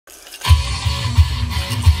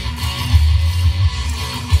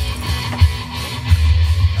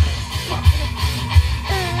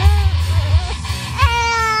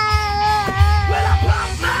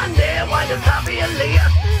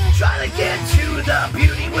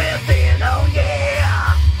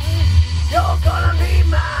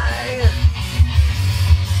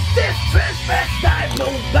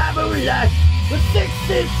life with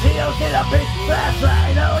 16 pills in a big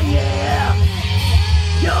flashlight. Oh yeah,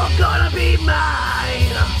 you're gonna be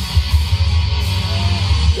mine.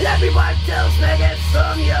 Let me wipe those maggots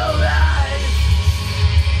from your eyes.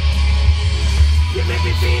 You make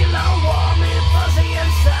me feel all warm and fuzzy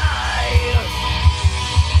inside.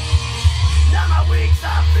 Now my wings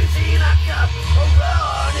are busy and I got a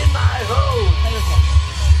run in my hole.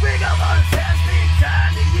 Bring up on a test, be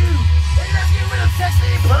kind to you, and left you with a sexy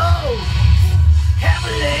pose.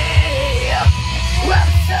 Heavily, well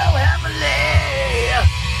so heavily.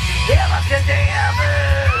 If I could ever,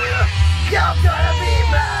 you're gonna be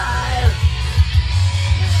mine.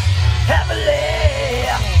 Heavily,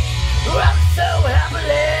 well so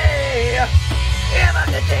heavily. If I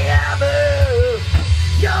could ever,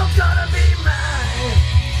 you're gonna be mine.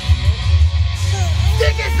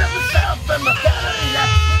 Sticking some stuff in my color.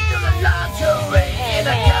 Lingerie in a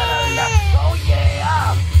Cadillac, oh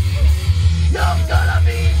yeah, you're gonna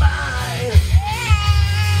be mine.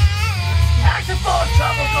 Asking for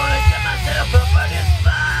trouble, gonna get myself up, but it's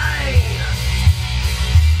fine.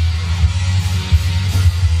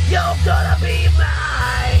 You're gonna be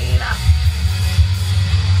mine.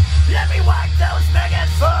 Let me wipe those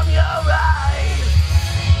maggots from your eyes.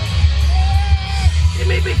 You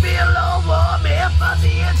make me feel all warm and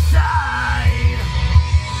fuzzy inside.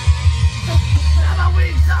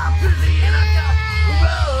 And I got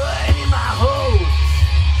right in my hole.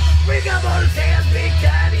 Bring up on his hands, be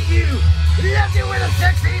kind to you. Left you with a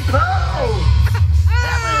sexy pose.